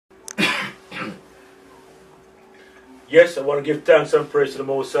Yes, I want to give thanks and praise to the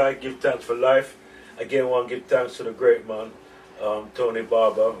Most High, give thanks for life. Again, I want to give thanks to the great man, Tony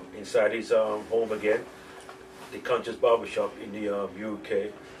Barber, inside his home again, the Conscious Barbershop in the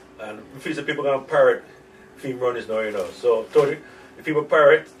UK. And if the people going to pirate theme runners now, you know. So, Tony, if people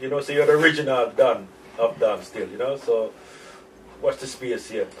pirate, you know, so you're the original Dan of Dan still, you know. So, watch the space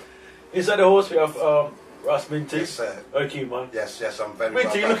here. Inside the house, we have Ross Mintee. Yes, sir. Okay, man. Yes, I'm very Mintee,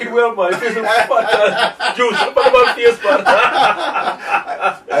 well. you're looking well, man. If there's a juice, what about face, man?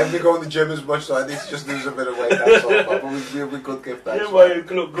 I haven't been going to the gym as much, so I need to just lose a bit of weight, that's all. But we could give that. Yeah, man,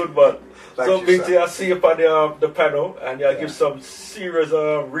 you look good, man. Thank So, you, Mintee, sir. I see you on the panel, and you give some serious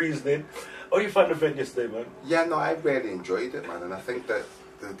reasoning. How you find the event yesterday, man? Yeah, no, I really enjoyed it, man. And I think that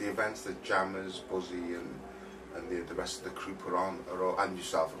the events that Jammers, Buzzy, and the rest of the crew put on, and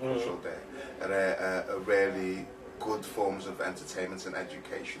yourself, of course, all day, are really good forms of entertainment and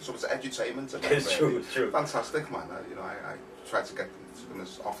education. So it's edutainment. It's true, it's true. Fantastic, man. I try to get to them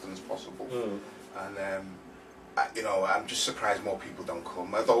as often as possible. And, you know, I'm just surprised more people don't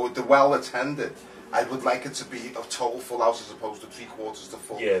come. Although they're well attended, I would like it to be a total full house as opposed to 3/4 to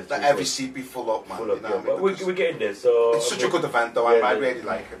full. Yeah, that every seat be full up, man. Full up, you know yeah. what I mean? But we're getting there, so... It's such a good event, though. Yeah, I really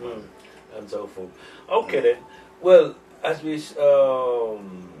like it, man. And so forth. Okay, then. Well, as we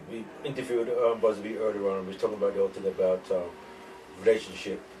interviewed Busby earlier on, we were talking about the whole thing about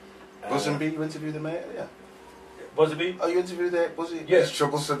relationship. Busby, you interviewed him, mate? Yeah. Busby? Oh, you interviewed Buzzy? Yes. It's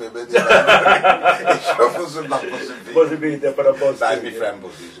troublesome, isn't it? It's troublesome, not Busby. Busby, they're for the Busby. That's my friend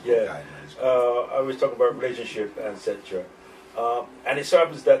Buzzy, he's a good guy, man. I was talking about relationship and etc. And it so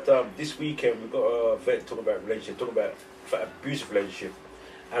happens that this weekend we got a event talking about relationship, talking about abusive relationship,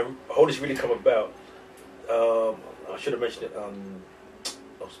 and how this really come about. I should have mentioned it on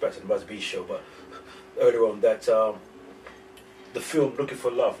I was back to the Busby show, but earlier on that the film Looking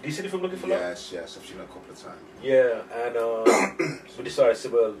for Love. Do you see the film Looking for Love? Yes, I've seen it a couple of times. Yeah, and we decided to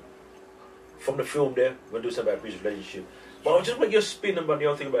well from the film there we'll do something about abusive relationship. But I just want your spin about the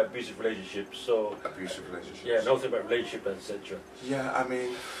whole thing about abusive relationships. So abusive relationships. Yeah, the whole thing about relationship and etc. Yeah, I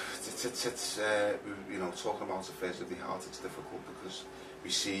mean, it's you know, talking about affairs of the heart, it's difficult because we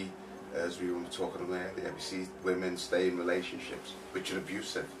see, as we were talking about earlier, we see women stay in relationships which are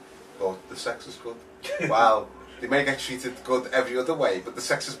abusive, but the sex is good. Wow. They may get treated good every other way, but the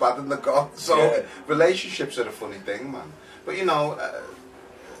sex is bad and they're gone. So relationships are a funny thing, man. But you know,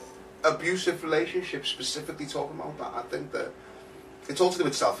 abusive relationships, specifically talking about that, I think that it's all to do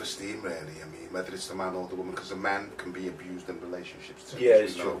with self-esteem, really. I mean, whether it's the man or the woman, because a man can be abused in relationships too. Yeah,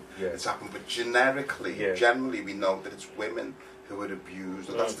 it's true. Yeah. It's happened, but generically, generally, we know that it's women who are abused,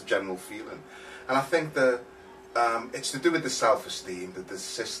 and that's the general feeling. And I think that it's to do with the self-esteem that the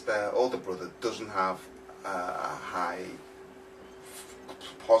sister or the brother doesn't have a high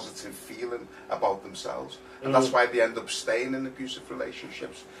positive feeling about themselves, and that's why they end up staying in abusive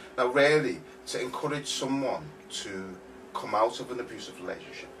relationships. Now really, to encourage someone to come out of an abusive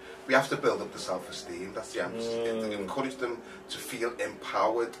relationship, we have to build up the self-esteem. That's the emphasis. Encourage them to feel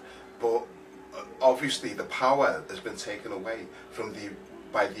empowered, but obviously the power has been taken away from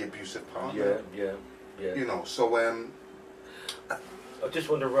by the abusive partner. Yeah. You know, so I just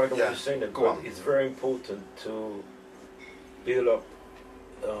want to write on what you're saying. That it's very important to build up.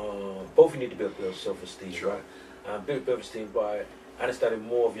 Both you need to build up self-esteem, right? And build self-esteem by understanding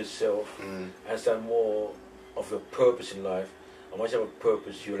more of yourself, understand more of your purpose in life. And once you have a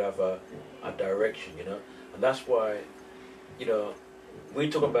purpose, you'll have a direction, you know. And that's why, you know, we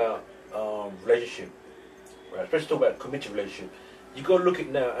talk about relationship, right? Especially talk about committed relationship. You got to look at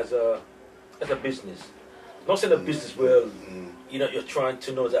it now as a business. Not saying a business where you know you're trying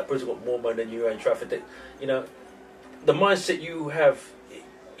to know that person got more money than you and try to take, you know, the mindset you have,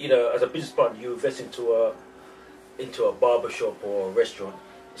 you know, as a business partner, you invest into a barber shop or a restaurant.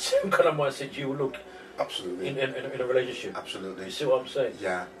 Same kind of mindset you look absolutely in a relationship. Absolutely. You see what I'm saying?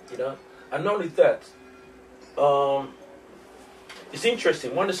 Yeah. You know, and not only that, it's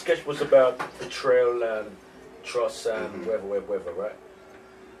interesting. One of the sketch was about betrayal and trust and whatever, right?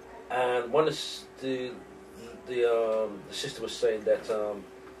 And one of the sister was saying that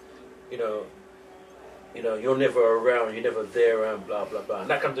you know, you're never around, you're never there, and blah blah blah. And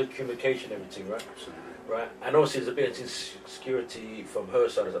that comes to communication, everything, right? Absolutely. Right. And also, there's a bit of insecurity from her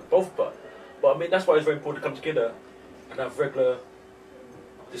side as both parts. But I mean, that's why it's very important to come together and have regular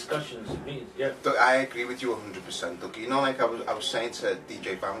discussions. Yeah. I agree with you 100%, Dougie. You know, like I was saying to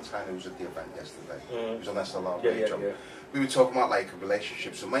DJ Valentine, who was at the event yesterday, he was on SLR radio. We were talking about like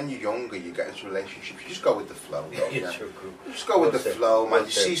relationships, and when you're younger, you get into relationships, you just go with the flow. You just go with the flow, man.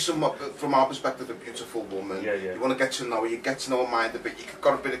 You see from our perspective, a beautiful woman. You want to get to know her, you get to know her mind a bit. You've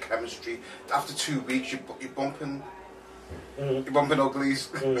got a bit of chemistry. After 2 weeks, you're bumping You're bumping uglies,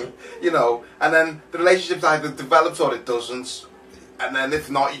 you know, and then the relationship either develops or it doesn't, and then if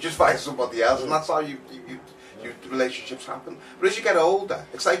not, you just find somebody else, and that's how you relationships happen. But as you get older,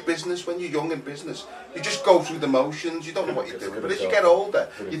 it's like business. When you're young in business, you just go through the motions, you don't know what you're doing. But as you get older,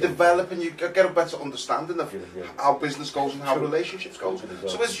 you develop and you get a better understanding of how business goes and how relationships goes.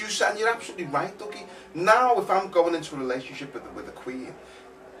 So as you said, and you're absolutely right, Dougie, now if I'm going into a relationship with a queen,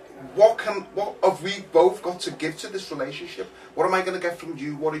 what have we both got to give to this relationship? What am I going to get from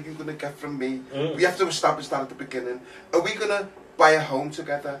you? What are you going to get from me? We have to establish that at the beginning. Are we going to buy a home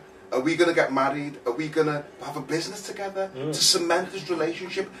together? Are we going to get married? Are we going to have a business together to cement this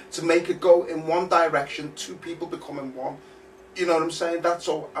relationship, to make it go in one direction, two people becoming one? You know what I'm saying? That's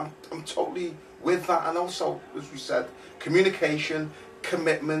all. I'm totally with that. And also, as we said, communication,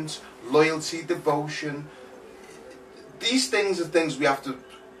 commitment, loyalty, devotion. These things are things we have to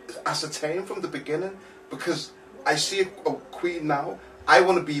ascertain from the beginning, because I see a queen now. I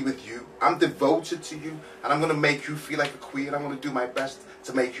want to be with you. I'm devoted to you, and I'm going to make you feel like a queen. I'm going to do my best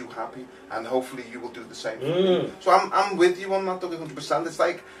to make you happy, and hopefully you will do the same for me. So I'm with you on that, 100%. It's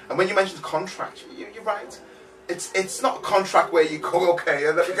like, and when you mentioned contract, you're right. It's not a contract where you go, okay,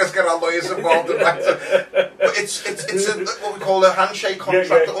 and then we just get our lawyers involved. But it's what we call a handshake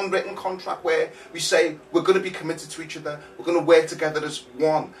contract, an unwritten contract, where we say we're going to be committed to each other, we're going to work together as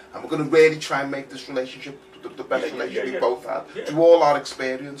one, and we're going to really try and make this relationship the best relationship we both had through all our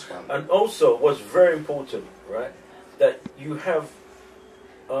experience, man. And also, what's very important, right, that you have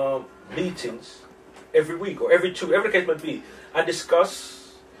meetings every week or every case might be, and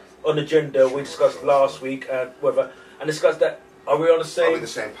discuss on the agenda we discussed last week and whatever, and discuss that. Are we on the same? Are we the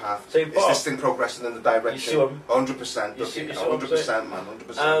same path? Is this thing progressing in the direction? 100%. 100%, man.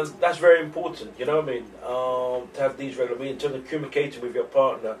 100%. And that's very important. You know what I mean? To have these regular meetings, in terms of communicating with your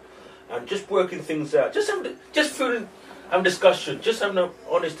partner, and just working things out. Having discussion. Just having an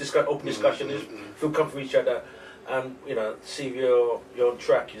honest open discussion. Feel comfortable with each other, and you know, see if you're on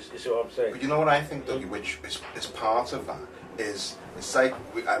track. You see what I'm saying? But you know what I think, Dougie, which is part of that is, it's like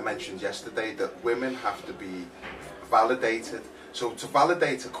I mentioned yesterday, that women have to be validated. So to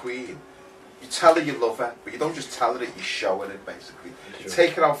validate a queen, you tell her you love her, but you don't just tell her it, you show her it, basically. You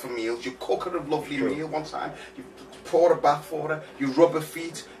take her out for meals, you cook her a lovely meal one time, you pour a bath for her, you rub her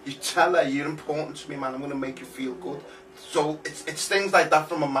feet, you tell her you're important to me, man, I'm going to make you feel good. So it's things like that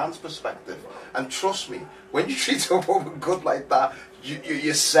from a man's perspective. And trust me, when you treat a woman good like that,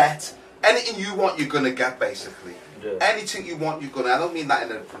 you're set. Anything you want, you're going to get, basically. Anything you want, you're going to. I don't mean that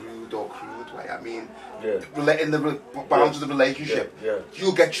in a rude or crude way. I mean, in the bounds of the relationship,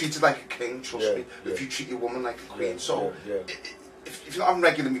 you'll get treated like a king, trust me, if you treat your woman like a queen. So, if you're not having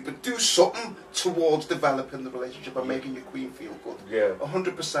regular meetings, but do something towards developing the relationship and making your queen feel good.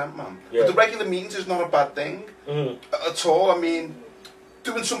 100%, man. But the regular meetings is not a bad thing at all. I mean,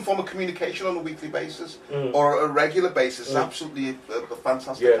 doing some form of communication on a weekly basis or a regular basis is absolutely a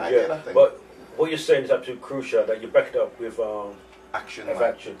fantastic idea, I think. But what you're saying is absolutely crucial, that you back it up with action.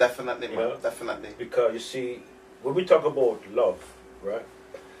 Action. Definitely, man. Know? Definitely. Because you see, when we talk about love, right?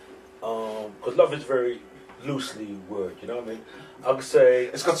 Because love is very loosely word, you know what I mean? I could say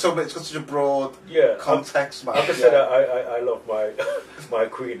it's got such a broad context, man. I could say that I love my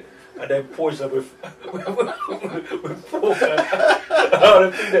queen, and then poison her with pork.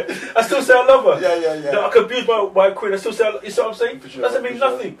 I still say I love her. Yeah. No, I can abuse my queen. I still say you see what I'm saying? For sure, doesn't mean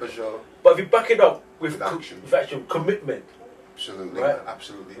nothing. For sure. But if you back it up with action, commitment. Absolutely, right?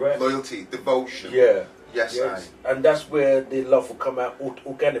 Absolutely. Right. Loyalty, devotion. Yes. And that's where the love will come out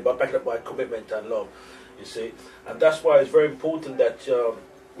organic, but back it up by commitment and love. You see, and that's why it's very important that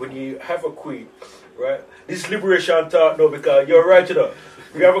when you have a queen, right? This liberation talk, no, because you're right, you know.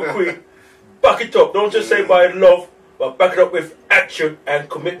 You have a queen, back it up. Don't just say by love, but back it up with action and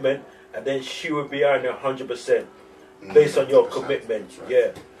commitment, and then she will be behind 100% based on your commitment.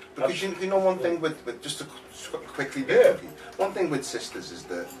 Right. Because you know one thing with just to quickly, one thing with sisters is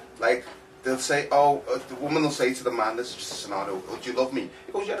that, like, they'll say, the woman will say to the man, this is just a scenario, do you love me?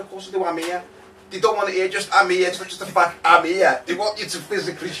 He goes, yeah, of course I do, I'm here. They don't want to hear just I'm here, it's not just a fact, I'm here. They want you to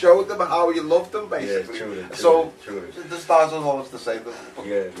physically show them how you love them, basically. Truly. The stars are always the same.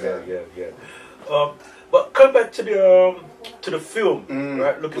 Yeah. But come back to the film,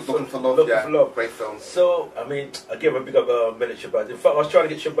 right? Looking for love. Great film. So, I mean, I give a big up Minute Shabazz. In fact, I was trying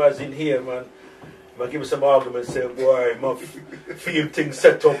to get Shabazz in here, man. I give him some arguments, saying, boy, my film thing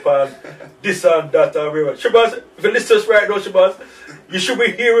set up and this and that and whatever. Shabazz, if you listen to us right now, Shabazz, you should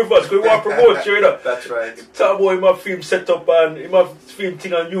be here with us because we want to promote you, you know. That's right. Talk about my film set up and my film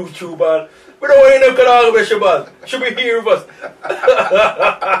thing on YouTube and we don't want any argument, Shabazz. Should be here with us.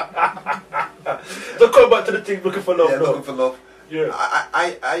 So come back to the team looking for love. Yeah, looking for love. Yeah.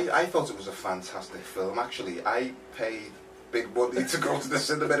 I thought it was a fantastic film. Actually, I paid big money to go to the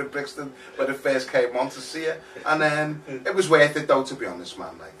cinema in Brixton when it first came on to see it, and it was worth it though, to be honest,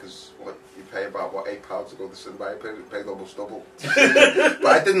 man. Like, because what you pay about £8 to go to the cinema, I paid almost double. But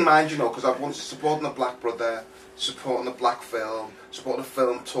I didn't mind, you know, because I wanted supporting a black brother, supporting a black film, supporting a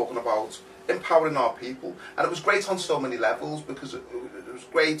film talking about empowering our people, and it was great on so many levels because it was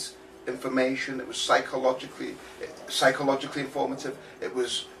great information. It was psychologically informative. It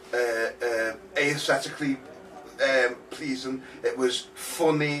was aesthetically pleasing. It was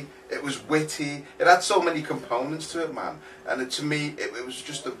funny. It was witty. It had so many components to it, man. And to me, it was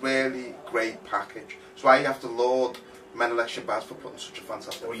just a really great package. So I have to laud Menelik Shabazz for putting such a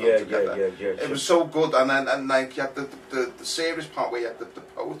fantastic film together. It was so good, and like you had the serious part where you had the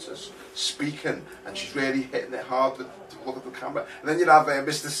poetess speaking, and she's really hitting it hard to look at the camera. And then you'd have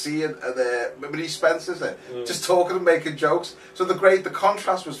Mr. C and Marie Spencer's there, just talking and making jokes. So the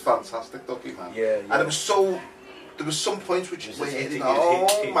contrast was fantastic, Dougie, man. And it was so. There was some points which were hitting.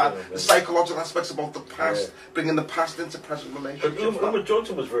 Oh man, the psychological aspects about the past, bringing the past into present relationships. But Uma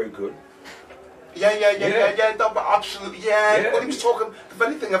Johnson was very good. Yeah, no, but absolutely, Well, he was talking, the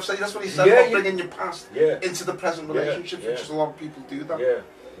very thing I've said, that's what he said about bringing your past into the present relationships, which a lot of people do that.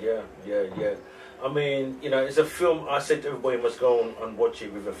 Yeah. I mean, you know, it's a film, I said to everybody must go and watch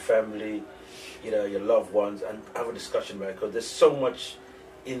it with a family, you know, your loved ones, and have a discussion about it, because there's so much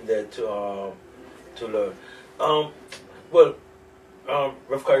in there to learn.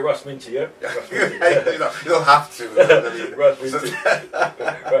 Rafkai Russ Mintee, you don't have to. Russ Mintee.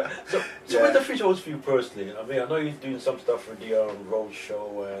 Right. So where's the future holds for you personally? I mean, I know you're doing some stuff for the road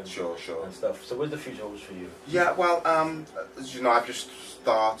show and and stuff. So where's the future holds for you? Yeah, well, as you know, I've just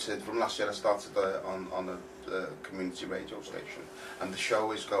started from last year. I started on a community radio station, and the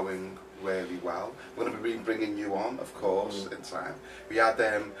show is going really well. We're going to be bringing you on, of course, in time. We had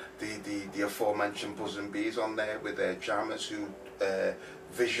the aforementioned Buzz and Bees on there with their jammers who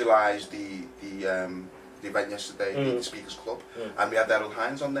visualised the event yesterday, the Speakers Club, and we had Errol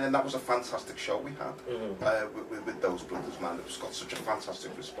Hines on there, and that was a fantastic show we had with those brothers, man. It was got such a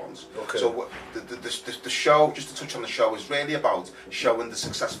fantastic response. So the show, just to touch on the show, is really about showing the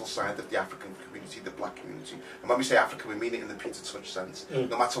successful side of the African community, the black community. And when we say African, we mean it in the Peter Touch sense.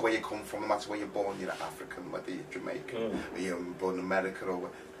 No matter where you come from, no matter where you're born, you're African, whether you're Jamaican, or you're born in America, or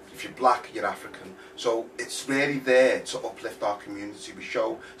if you're black, you're African. So it's really there to uplift our community. We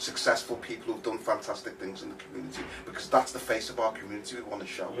show successful people who've done fantastic things in the community, because that's the face of our community we want to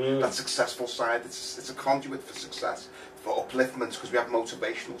show. That successful side, it's a conduit for success, for upliftment, because we have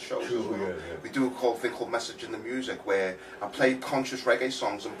motivational shows as well. We do a thing called Message in the Music, where I play conscious reggae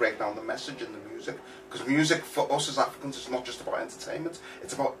songs and break down the message in the music. Because music for us as Africans is not just about entertainment,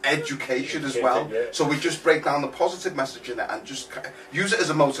 it's about education as well. So we just break down the positive message in it and just use it as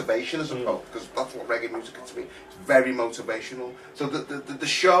a motivation as a poet, because that's what reggae music is to me. It's very motivational. So the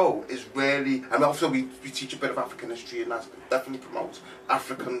show is really, and also we teach a bit of African history, and that definitely promotes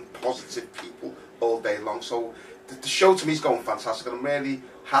African positive people all day long. So the show to me is going fantastic, and I'm really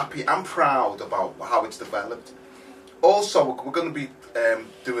happy and proud about how it's developed. Also, we're going to be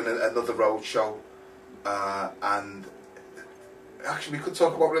doing another road show. And actually, we could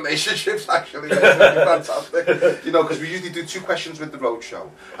talk about relationships. Actually, that'd be fantastic. You know, because we usually do 2 questions with the road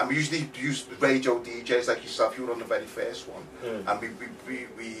show, and we usually use radio DJs like yourself. You were on the very first one, and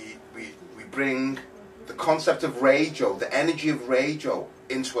we bring the concept of radio, the energy of radio,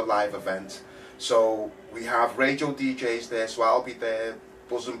 into a live event. So we have radio DJs there. So I'll be there.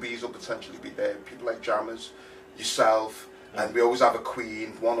 Buzz and Bees will potentially be there. People like Jammers, yourself. And we always have a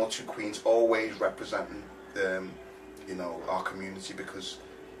queen, 1 or 2 queens, always representing, you know, our community, because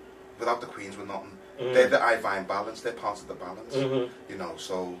without the queens, we're nothing. They're the I-Vine balance. They're part of the balance, you know.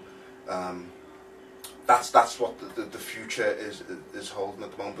 So that's what the future is holding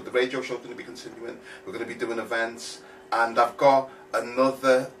at the moment. But the radio show's going to be continuing. We're going to be doing events, and I've got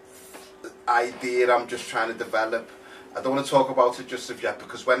another idea I'm just trying to develop. I don't want to talk about it just of yet,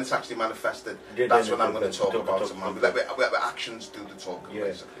 because when it's actually manifested, that's when I'm going to talk about it, man. Let actions do the talking,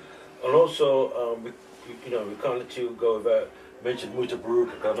 basically. And also, we can't let you go without mentioning Muta Baruch.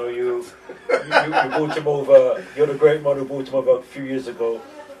 I know you brought him over. You're the great man who brought him over a few years ago,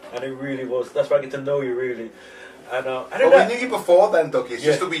 and it really was. That's why I get to know you, really. And we knew you before then, Dougie. It's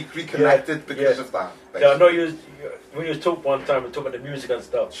just that we reconnected because of that. Basically. Yeah, I know when you talked one time and talked about the music and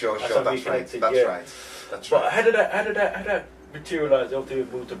stuff. Sure, that's right. That's right. But how did that materialise after you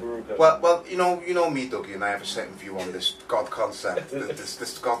moved to Baruka? Well, you know me, Dougie, and I have a certain view on this God concept.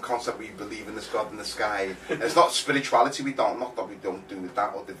 this God concept, we believe in this God in the sky. And it's not spirituality, not that we don't do with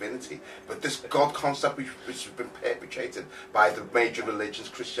that, or divinity, but this God concept which has been perpetrated by the major religions,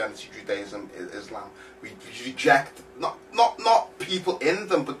 Christianity, Judaism, Islam. We reject not people in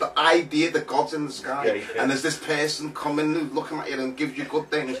them, but the idea that God's in the sky, and there's this person coming looking at you and gives you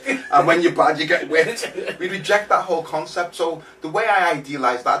good things, and when you're bad you get whipped. We reject that whole concept. So the way I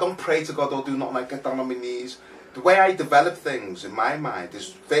idealise that, I don't pray to God or do nothing, I get down on my knees. The way I develop things in my mind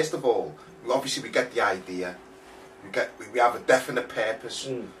is, first of all, obviously we get the idea, we have a definite purpose.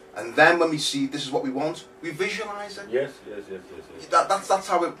 And then when we see this is what we want, we visualise it. Yes. That's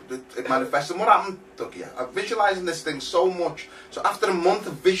how it manifests. And what happened, Dougie? I'm visualising this thing so much. So after a month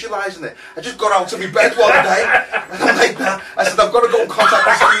of visualising it, I just got out of my bed one day. And I'm like, I said, I've got to go and contact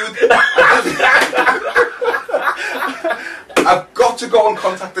this dude. I've got to go and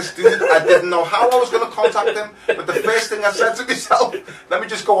contact this dude. I didn't know how I was going to contact him, but the first thing I said to myself, let me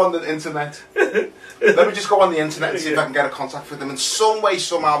just go on the internet. Let me just go on the internet and see if I can get a contact with him. In some way,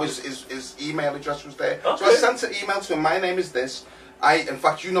 somehow, his email address was there. Okay. So I sent an email to him. My name is this. In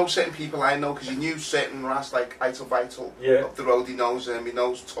fact, you know certain people I know, because you knew certain Ras like Ital Vital up the road. He knows him. He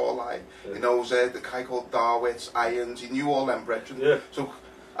knows Torlai. He knows the guy called Darwitz, Irons. He knew all them brethren. So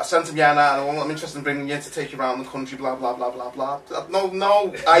I sent him, I'm interested in bringing you to take you around the country, blah, blah, blah, blah, blah.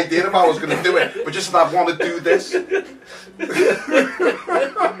 No idea of how I was going to do it, but just that I want to do this.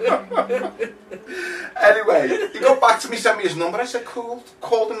 Anyway, he got back to me, sent me his number. I said, cool.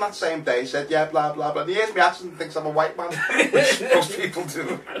 Called him that same day, said, yeah, blah, blah, blah. And he hears me accent and thinks I'm a white man, which most people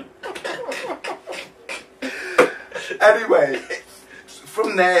do. Anyway,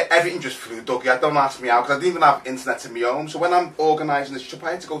 from there, everything just flew, Dougie. I don't ask me out, because I didn't even have internet in my home. So when I'm organising this trip,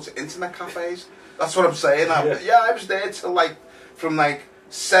 I had to go to internet cafes. That's what I'm saying. I was there till from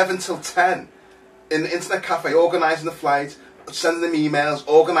 7 till 10 in the internet cafe, organising the flight, sending them emails,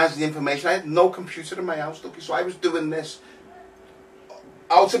 organising the information. I had no computer in my house, Dougie, so I was doing this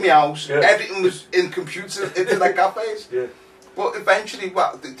out of my house. Everything was in computer internet cafes. But eventually,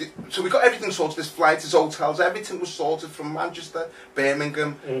 so we got everything sorted, this flight, his hotels, everything was sorted from Manchester,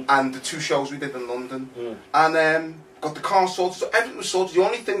 Birmingham, and the 2 shows we did in London. And got the car sorted, so everything was sorted. The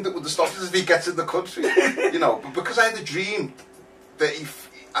only thing that would have stopped us is if he gets in the country, But because I had a dream that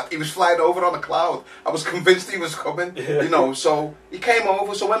he was flying over on a cloud, I was convinced he was coming, so he came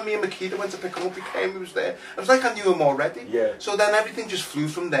over. So when me and Makita went to pick him up, he was there. It was like I knew him already. So then everything just flew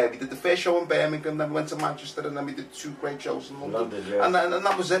from there. We did the first show in Birmingham, then we went to Manchester, and then we did 2 great shows in London. And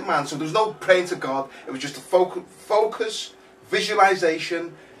that was it, man. So there was no praying to God. It was just a focus,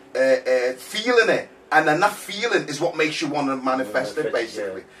 visualization, feeling it. And then that feeling is what makes you want to manifest it,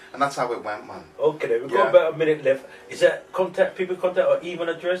 basically. And that's how it went, man. Okay, then. We've got about a minute left. Is that contact or email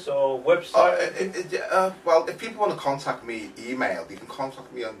address or website? Well, if people want to contact me, email, you can contact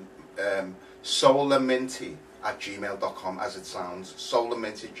me on solarmintee@gmail.com, as it sounds.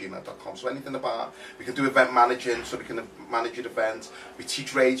 solarmintee@gmail.com. So anything about, we can do event managing, so we can manage an event. We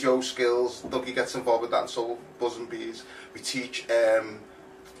teach radio skills. Dougie gets involved with that, and so Buzz and Bees. We teach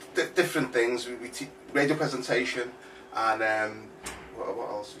different things. We teach radio presentation, and what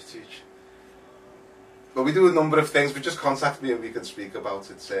else we teach? But we do a number of things, but just contact me and we can speak about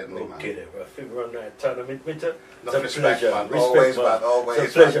it, certainly, man. Okay, then, I think we're on that time. Mintee, it's a pleasure, man. Always, man. Always.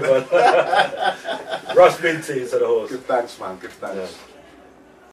 It's a pleasure, man. Ross Mintee is the host. Good thanks, man. Good thanks.